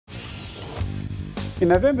In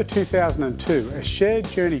November 2002, a shared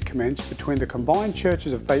journey commenced between the combined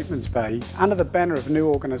churches of Batemans Bay under the banner of a new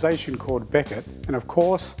organisation called BBECET and, of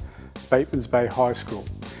course, Batemans Bay High School.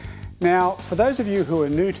 Now, for those of you who are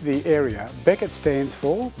new to the area, BBECET stands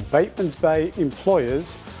for Batemans Bay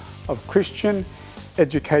Employers of Christian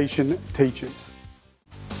Education Teachers.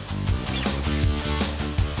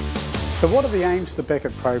 So what are the aims of the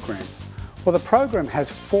BBECET program? Well, the program has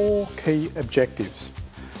 4 key objectives.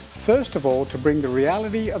 First of all, to bring the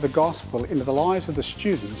reality of the gospel into the lives of the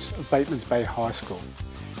students of Batemans Bay High School.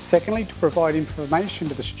 Secondly, to provide information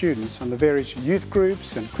to the students on the various youth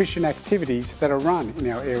groups and Christian activities that are run in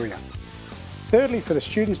our area. Thirdly, for the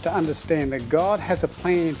students to understand that God has a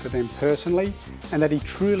plan for them personally and that He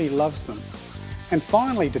truly loves them. And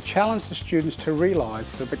finally, to challenge the students to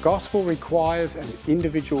realise that the gospel requires an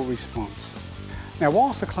individual response. Now,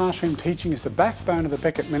 whilst the classroom teaching is the backbone of the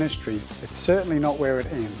BBECET ministry, it's certainly not where it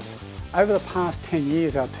ends. Over the past 10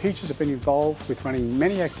 years, our teachers have been involved with running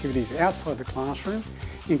many activities outside the classroom,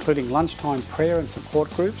 including lunchtime prayer and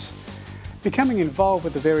support groups, becoming involved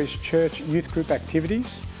with the various church youth group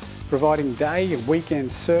activities, providing day and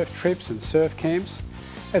weekend surf trips and surf camps,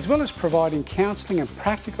 as well as providing counselling and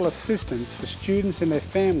practical assistance for students and their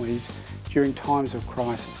families during times of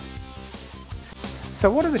crisis. So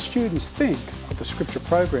what do the students think of the Scripture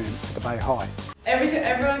program at the Bay High?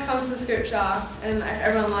 Everyone comes to Scripture and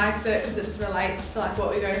everyone likes it because it just relates to what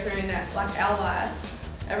we go through in our life.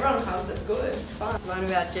 Everyone comes, it's good, it's fun. Learn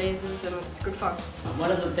about Jesus and it's good fun.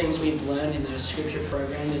 One of the things we've learned in the Scripture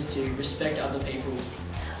program is to respect other people.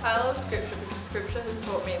 I love Scripture because Scripture has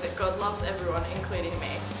taught me that God loves everyone, including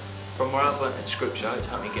me. From what I've learned in Scripture, it's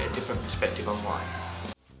helped me get a different perspective on life.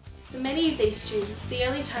 For many of these students, the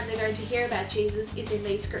only time they're going to hear about Jesus is in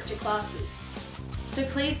these Scripture classes. So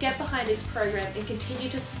please get behind this program and continue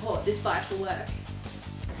to support this vital work.